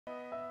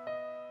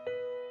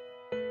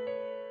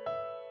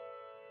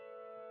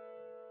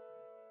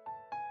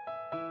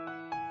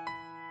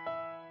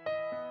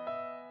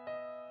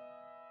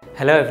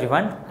Hello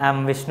everyone, I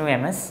am Vishnu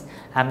MS.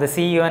 I am the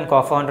CEO and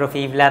co-founder of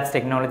Evelabs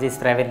Technologies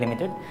Private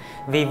Limited.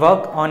 We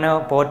work on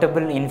a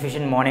portable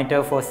infusion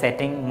monitor for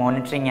setting,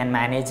 monitoring and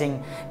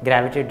managing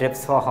gravity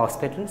drips for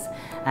hospitals,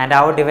 and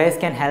our device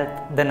can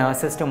help the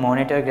nurses to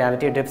monitor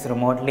gravity drips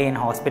remotely in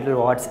hospital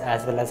wards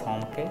as well as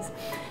home cases.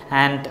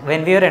 And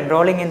when we were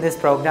enrolling in this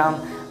program,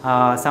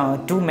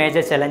 two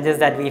major challenges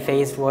that we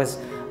faced was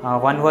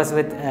one was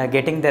with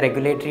getting the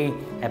regulatory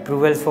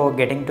approvals for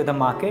getting to the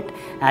market,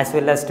 as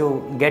well as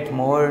to get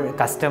more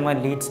customer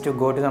leads to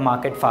go to the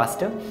market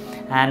faster.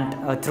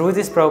 And through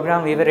this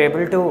program we were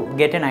able to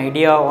get an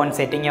idea on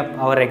setting up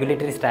our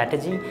regulatory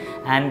strategy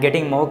and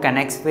getting more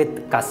connects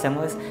with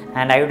customers.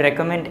 And I would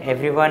recommend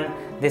everyone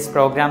this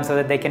program so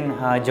that they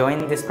can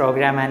join this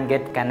program and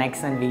get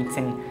connects and leads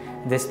in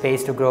this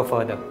space to grow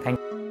further. Thank you.